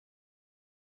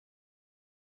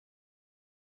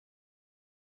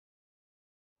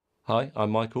Hi, I'm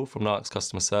Michael from NIOX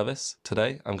Customer Service.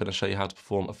 Today I'm going to show you how to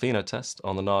perform a FeNO test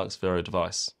on the NIOX VERO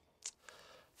device.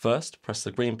 First, press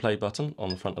the green play button on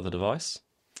the front of the device.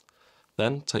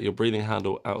 Then take your breathing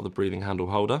handle out of the breathing handle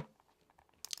holder.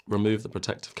 Remove the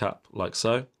protective cap like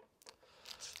so.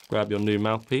 Grab your new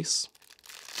mouthpiece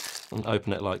and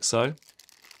open it like so.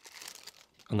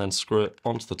 And then screw it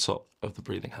onto the top of the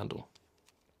breathing handle.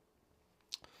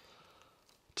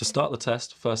 To start the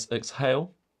test, first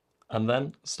exhale and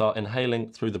then start inhaling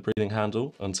through the breathing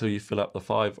handle until you fill up the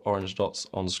 5 orange dots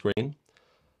on screen.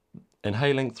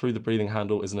 Inhaling through the breathing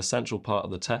handle is an essential part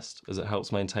of the test as it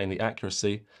helps maintain the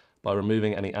accuracy by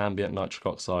removing any ambient nitric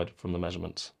oxide from the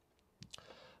measurement.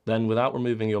 Then, without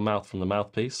removing your mouth from the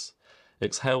mouthpiece,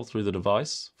 exhale through the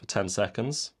device for 10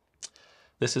 seconds.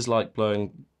 This is like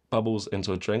blowing bubbles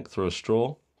into a drink through a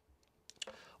straw.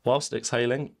 Whilst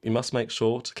exhaling, you must make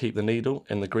sure to keep the needle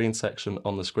in the green section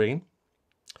on the screen.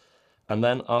 And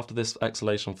then, after this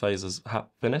exhalation phase is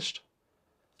finished,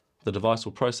 the device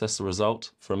will process the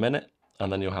result for a minute and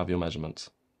then you'll have your measurement.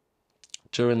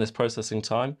 During this processing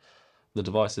time, the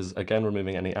device is again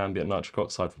removing any ambient nitric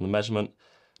oxide from the measurement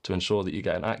to ensure that you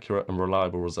get an accurate and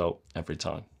reliable result every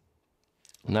time.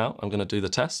 Now I'm going to do the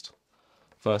test.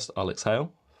 First I'll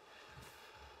exhale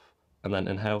and then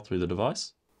inhale through the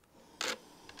device.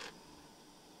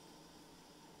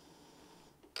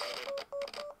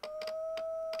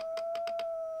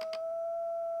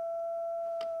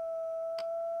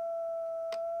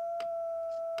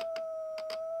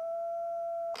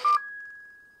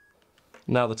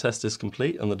 Now the test is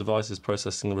complete and the device is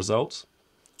processing the results.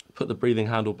 Put the breathing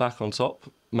handle back on top.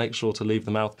 Make sure to leave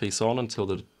the mouthpiece on until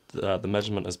the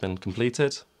measurement has been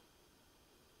completed.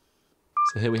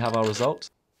 So here we have our result.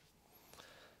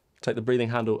 Take the breathing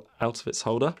handle out of its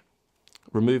holder.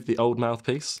 Remove the old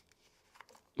mouthpiece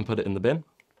and put it in the bin.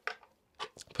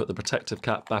 Put the protective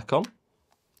cap back on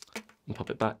and pop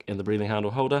it back in the breathing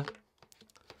handle holder.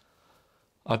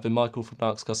 I've been Michael from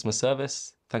NIOX Customer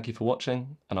Service. Thank you for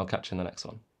watching, and I'll catch you in the next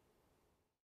one.